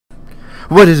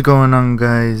What is going on,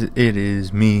 guys? It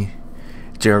is me,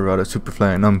 Gerardo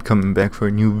Superfly, and I'm coming back for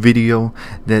a new video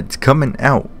that's coming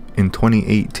out in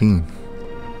 2018.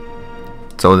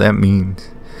 So that means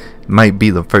it might be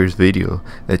the first video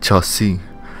that y'all see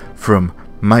from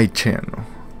my channel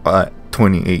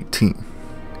 2018.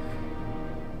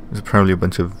 There's probably a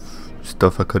bunch of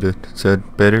stuff I could have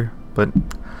said better, but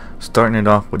starting it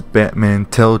off with Batman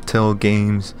Telltale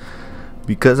games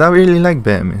because I really like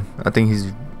Batman. I think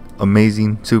he's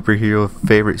amazing superhero,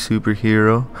 favorite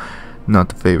superhero. Not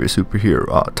the favorite superhero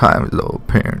all time though,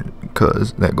 apparently,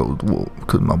 because that goes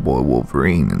because my boy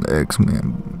Wolverine and the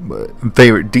X-Men. But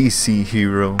favorite DC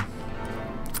hero.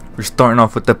 We're starting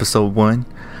off with episode 1.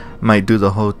 Might do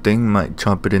the whole thing, might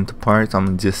chop it into parts. I'm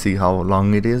gonna just see how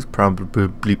long it is. Probably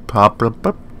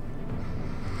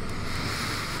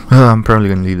I'm probably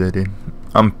gonna leave that in.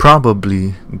 I'm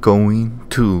probably going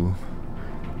to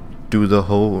do the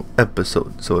whole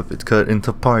episode, so if it's cut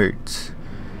into parts,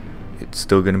 it's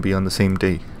still gonna be on the same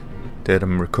day that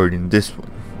I'm recording this one.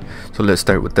 So let's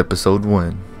start with episode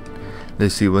 1.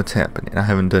 Let's see what's happening. I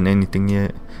haven't done anything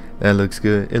yet. That looks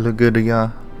good. It look good to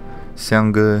y'all?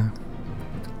 Sound good?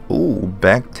 Ooh,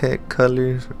 back tech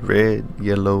colors: red,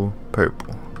 yellow,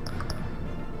 purple.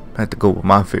 I have to go with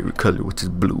my favorite color, which is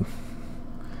blue.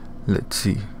 Let's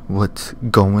see what's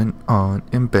going on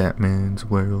in Batman's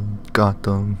world.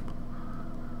 Gotham.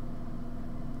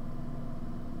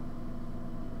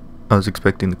 I was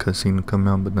expecting the cutscene to come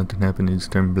out, but nothing happened. It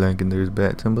just turned black and there's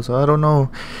bat symbol. So I don't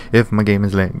know if my game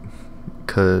is lagging,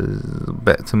 because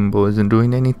bat symbol isn't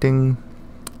doing anything.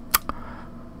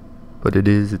 But it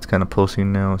is. It's kind of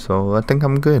pulsing now. So I think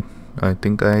I'm good. I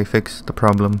think I fixed the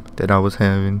problem that I was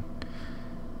having,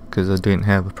 because I didn't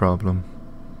have a problem.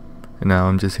 And now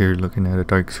I'm just here looking at a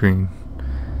dark screen.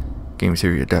 Game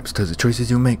theory adapts to the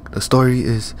choices you make. The story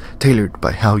is tailored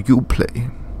by how you play.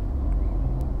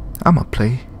 I'ma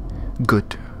play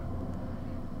good.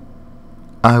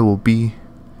 I will be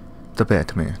the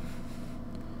Batman.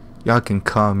 Y'all can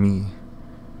call me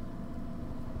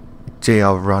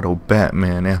Gerardo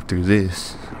Batman after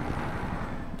this.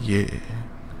 Yeah.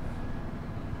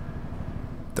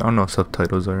 I don't know if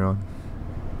subtitles are on.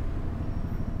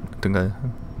 I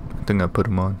think I put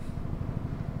them on.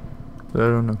 But I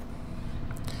don't know.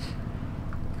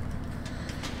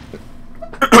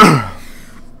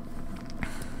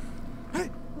 Hey,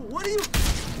 what are you?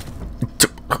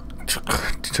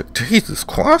 Jesus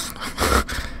Christ!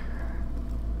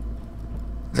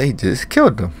 They just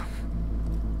killed him.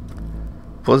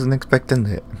 Wasn't expecting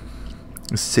that.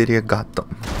 The city of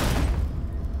Gotham.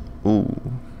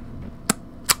 Ooh.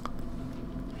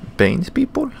 Bane's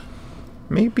people?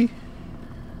 Maybe?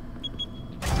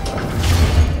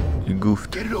 You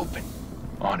goofed. Get it open.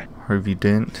 On it. Harvey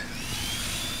Dent.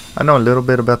 I know a little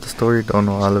bit about the story, don't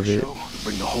know all of it.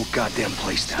 Bring the whole goddamn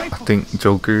place down. I think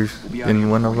Joker's in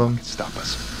one of them. Stop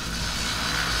us.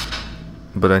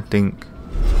 But I think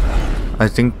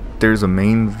there's a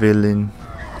main villain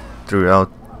throughout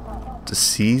the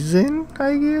season,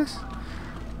 I guess.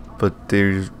 But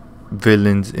there's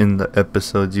villains in the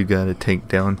episodes you gotta take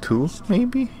down too,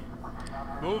 maybe?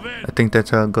 Move in. I think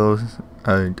that's how it goes.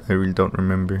 I really don't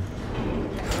remember.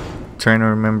 Trying to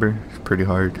remember, it's pretty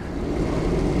hard.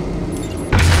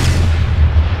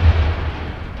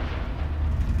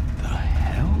 The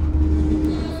hell?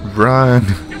 Run!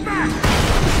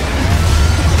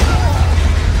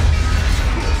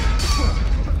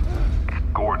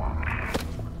 Gordon.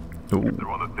 Ooh. They're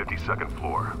on the 52nd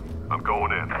floor. I'm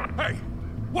going in. Hey,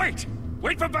 wait!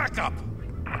 Wait for backup!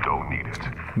 Don't need it.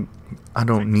 I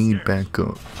don't need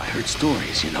backup. I heard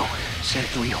stories, you know. Sent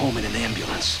 3 home in an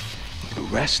ambulance. The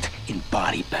rest in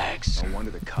body bags. No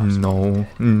wonder the cops. No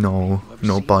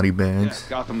body bags.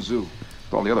 Gotham Zoo.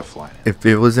 With all the other flying. If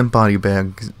it was in body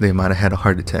bags, they might have had a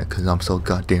heart attack because I'm so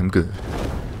goddamn good.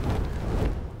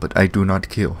 But I do not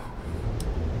kill.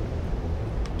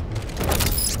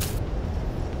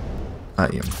 I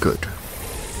am good.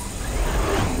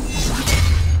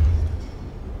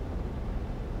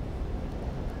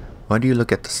 Why do you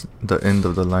look at the end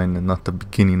of the line and not the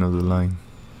beginning of the line?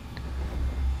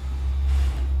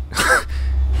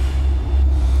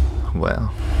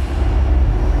 Well.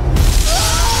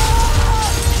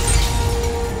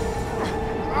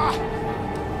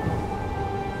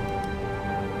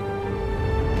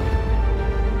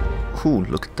 Ooh,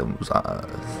 look at those eyes.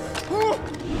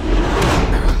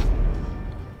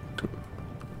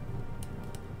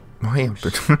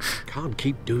 Can't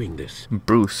keep doing this.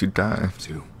 Bruce, you die.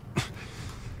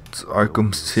 It's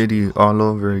Arkham City all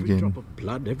over Every again. drop of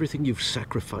blood, everything you've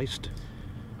sacrificed.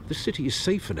 The city is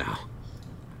safer now.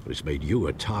 But it's made you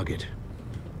a target.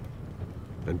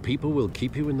 and people will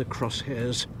keep you in the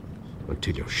crosshairs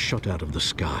until you're shot out of the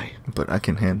sky. But I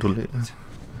can handle it.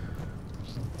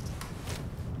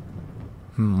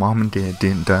 Mom and Dad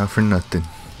didn't die for nothing.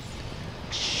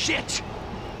 Shit!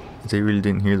 They really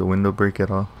didn't hear the window break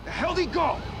at all. The hell'd he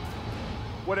go?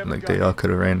 Whatever. Like, they all could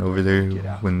have ran over there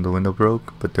when the window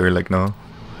broke, but they were like, no.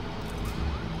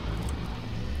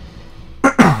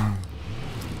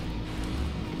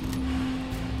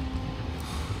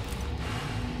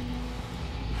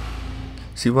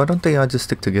 See, why don't they all just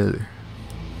stick together?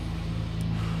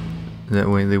 That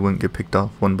way they wouldn't get picked off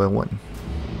one by one.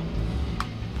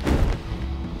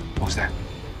 What was that?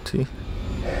 See?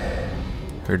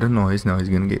 Heard the noise, now he's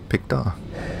gonna get picked off.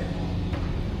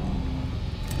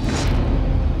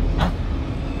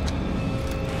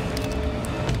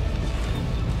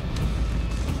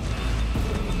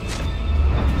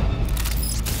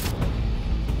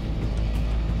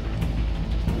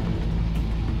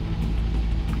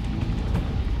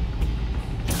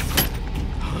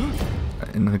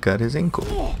 And I got his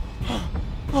ankle.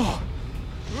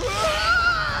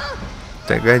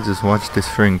 That guy just watched his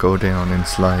friend go down and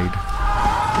slide.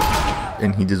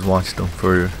 And he just watched him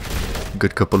for a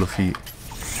good couple of feet.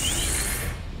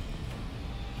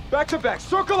 Back to back,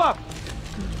 circle up!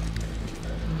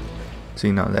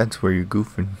 See, now that's where you're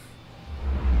goofing.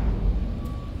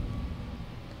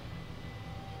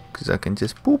 Cause I can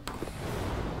just boop.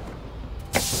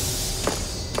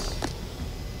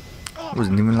 It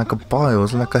wasn't even like a ball, it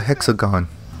was like a hexagon.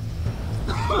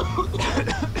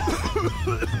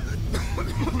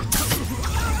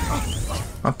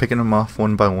 I'm picking them off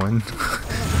one by one.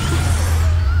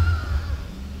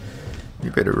 You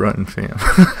better run, fam.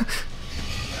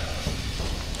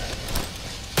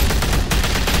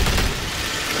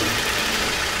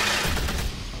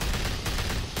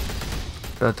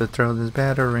 About to throw this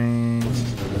batarang.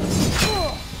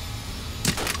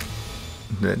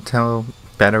 That's how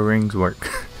batarangs work.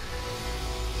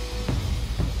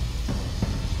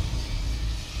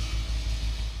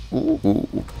 Ooh.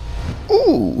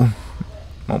 Ooh.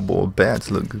 My boy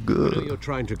bats look I know good. you're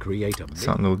trying to create a myth,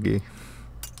 Sound a little gay.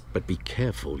 but be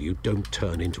careful you don't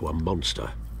turn into a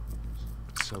monster.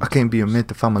 I can't be a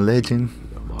myth if I'm a legend.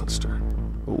 A monster.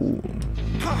 Ooh.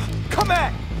 Come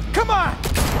on! Come on!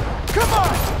 Come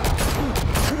on!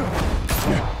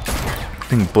 I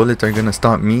think bullets are gonna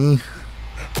stop me.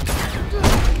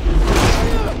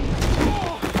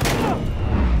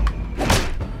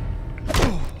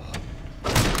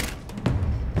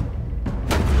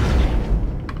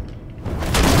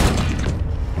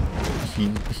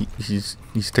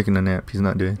 He's taking a nap. He's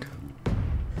not dead.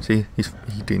 See, he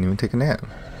didn't even take a nap.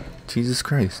 Jesus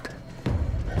Christ.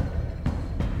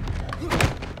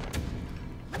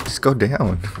 Just go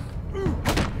down.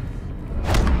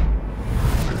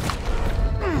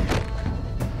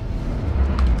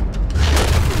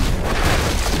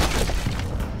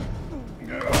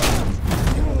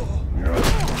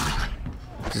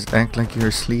 Just act like you're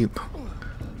asleep.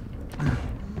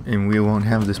 And we won't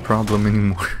have this problem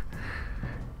anymore.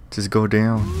 Just go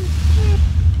down.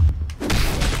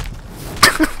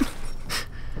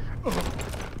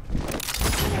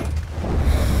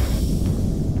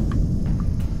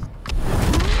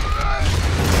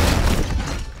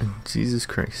 Jesus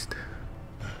Christ.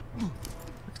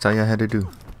 That's all I had to do.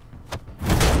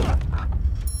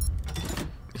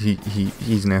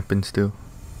 He's napping still.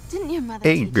 Didn't your mother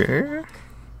Hey teach you? girl.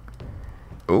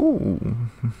 Oh.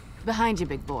 Behind you,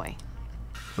 big boy.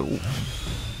 Oh.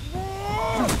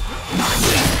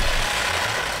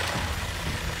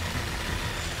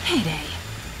 Heyday.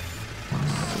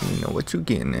 You know what you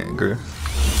getting at, girl.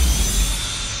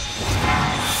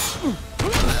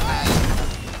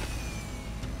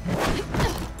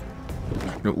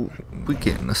 No, we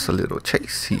getting us a little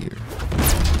chase here.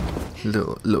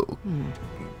 Little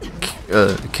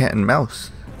cat and mouse.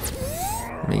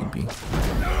 Maybe.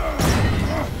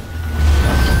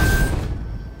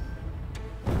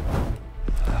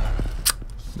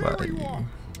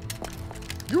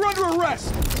 You're under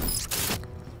arrest!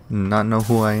 Not know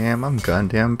who I am? I'm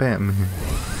goddamn Batman.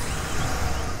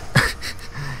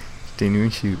 Didn't even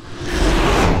shoot.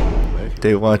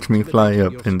 They watched me fly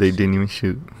up and they didn't even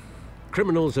shoot.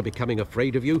 Criminals are becoming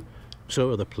afraid of you,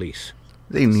 so are the police.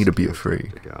 They need to be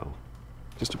afraid. Gal.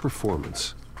 Just a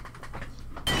performance.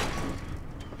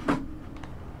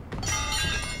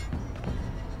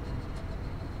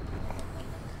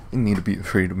 They need to be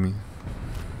afraid of me.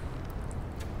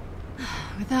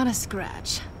 Without a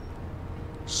scratch.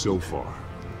 So far.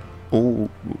 Oh.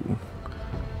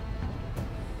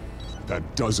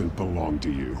 That doesn't belong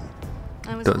to you.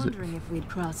 I was Does it? wondering if we'd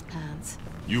cross paths.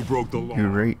 You broke the law. You're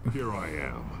right. Here I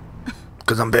am.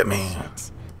 Because I'm Batman.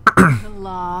 The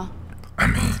law.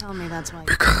 Tell me that's why.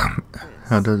 Because I'm...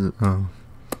 How does it...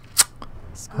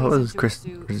 How is Chris...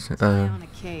 On a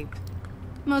cape.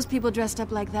 Most people dressed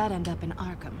up like that end up in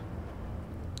Arkham.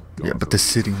 Yeah, but the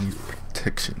city needs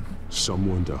protection.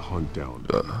 Someone to hunt down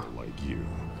people like you.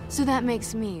 So that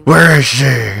makes me. Where is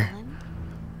she?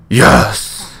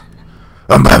 Yes!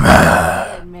 I'm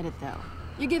Batman! Admit it though.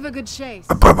 You give a good chase.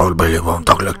 I probably won't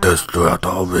talk like this throughout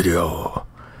the whole video.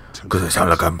 Because I sound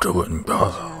like I'm doing...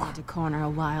 To corner a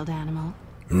wild animal.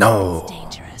 No. It's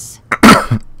dangerous.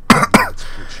 Let's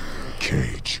put you in a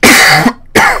cage.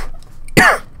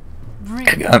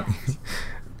 It got me.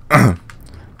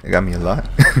 It got me a lot.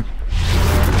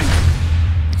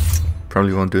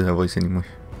 Probably won't do that voice anymore.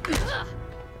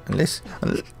 Unless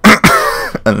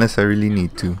I really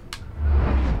need to.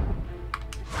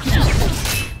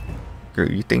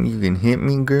 Girl, you think you can hit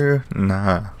me, girl?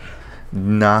 Nah.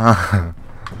 Nah.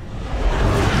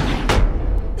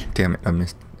 Damn it, I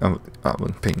missed. I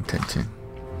wasn't paying attention.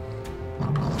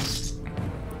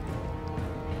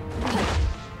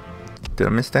 Did I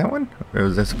miss that one? Or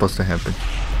was that supposed to happen?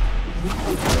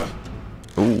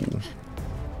 Ooh.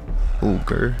 Ooh,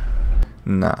 girl.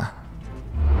 Nah.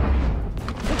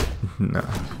 Nah.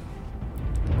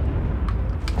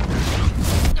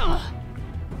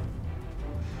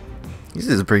 He's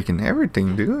just breaking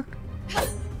everything, dude.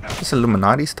 This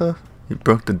Illuminati stuff. He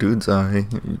broke the dude's eye.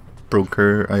 He broke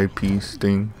her eyepiece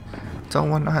thing. It's all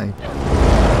one eye.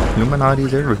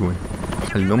 Illuminati's everywhere.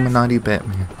 Illuminati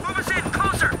Batman.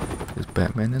 Is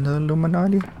Batman in the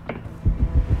Illuminati?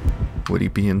 Would he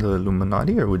be in the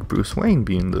Illuminati, or would Bruce Wayne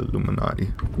be in the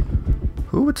Illuminati?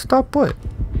 Who would stop what?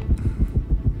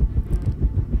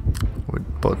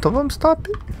 Would both of them stop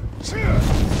it?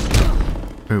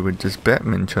 Or would just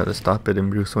Batman try to stop it and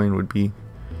Bruce Wayne would be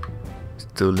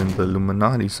still in the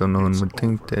Illuminati, so no one would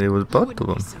think that it was both of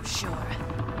them? So sure.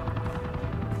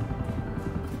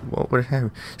 What would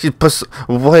happen? She's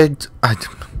what?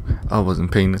 I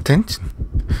wasn't paying attention.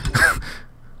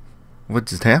 What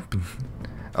just happened?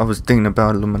 I was thinking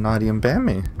about Illuminati and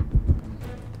Batman,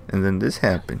 and then this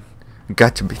happened.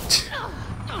 Gotcha, bitch.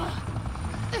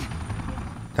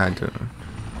 I don't.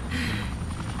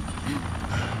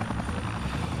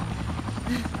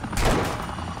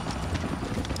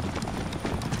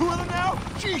 Who are them now?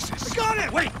 Jesus! I got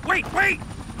it! Wait!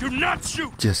 Do not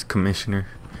shoot! Just Commissioner,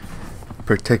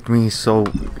 protect me. So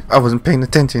I wasn't paying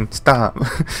attention. Stop.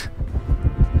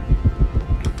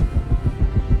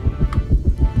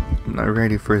 I'm not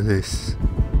ready for this.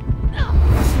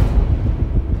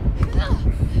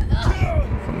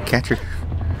 Catch her.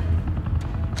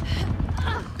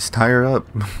 Just tie her up.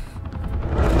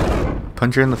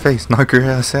 Punch her in the face. Knock her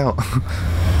ass out.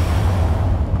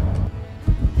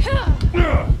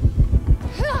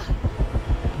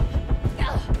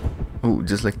 Ooh,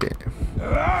 just like that.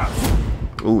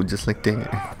 Ooh, just like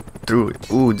that. Threw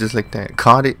it. Ooh, just like that.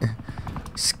 Caught it.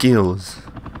 Skills.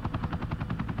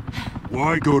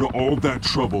 Why go to all that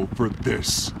trouble for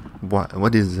this?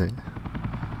 What is it?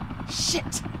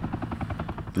 Shit!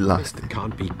 Lost it.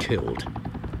 Can't be killed.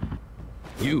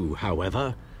 You,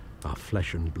 however, are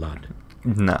flesh and blood.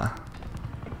 Nah.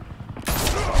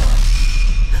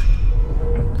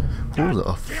 Who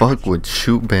the fuck would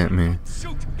shoot Batman?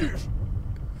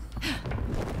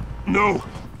 No!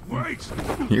 Wait!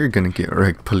 You're gonna get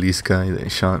wrecked, police guy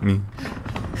that shot me.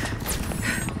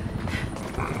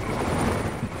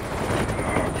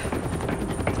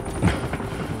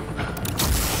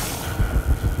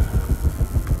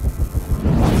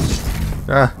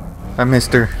 Ah, I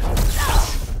missed her.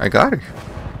 I got her.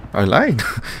 I lied.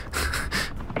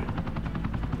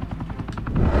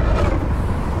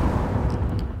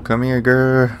 Come here,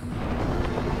 girl.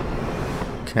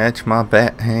 Catch my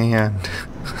bat hand.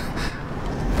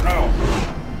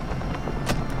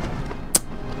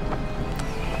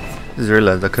 Just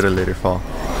realized I could have let her fall.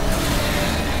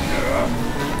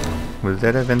 Was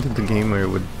that event of the game, or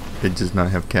would it just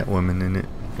not have Catwoman in it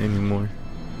anymore?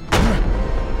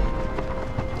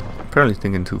 Probably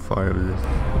thinking too far of this.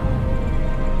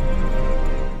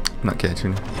 I'm not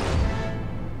catching her.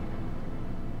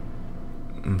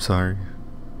 I'm sorry.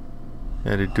 I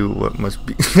had to do what must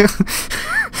be.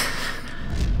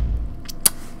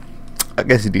 I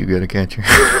guess you do gotta catch her.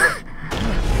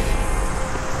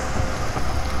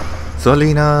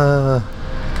 Selena!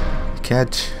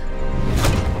 Catch.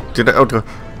 Did I? Oh,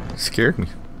 scared me.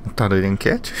 I thought I didn't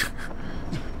catch her.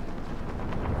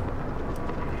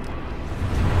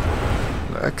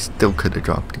 I still could have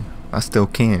dropped you. I still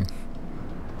can.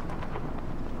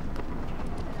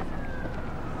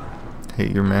 Hey,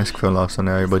 your mask fell off, so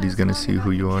now everybody's gonna see who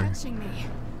you are.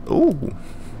 Ooh.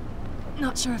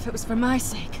 Not sure if it was for my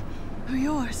sake or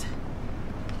yours.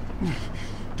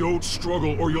 Don't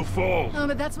struggle or you'll fall. Oh,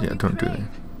 but that's what Yeah, you don't do crave.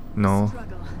 that. No.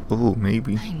 Struggle. Oh,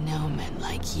 maybe. I know men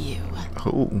like you.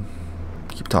 Oh.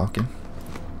 Keep talking.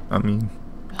 I mean,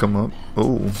 come up.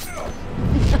 Oh.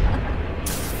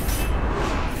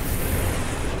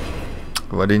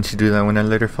 Why didn't she do that when I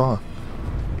let her fall?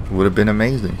 It would have been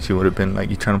amazing. She would have been like,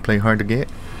 you trying to play hard to get?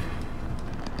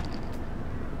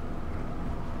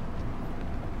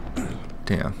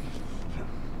 Damn.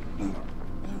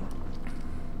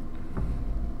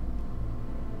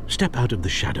 Step out of the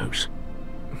shadows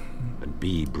and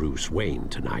be Bruce Wayne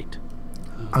tonight.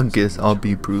 I guess I'll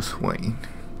be Bruce Wayne.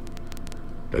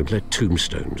 Don't let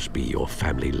tombstones be your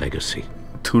family legacy.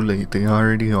 Too late, they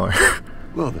already are.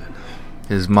 Well then,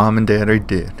 His mom and dad are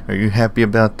dead. Are you happy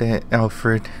about that,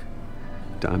 Alfred?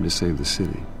 time to save the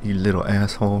city. You little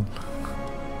asshole.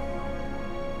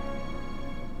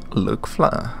 Look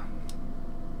fly.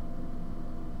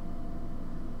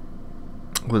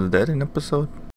 Was that an episode?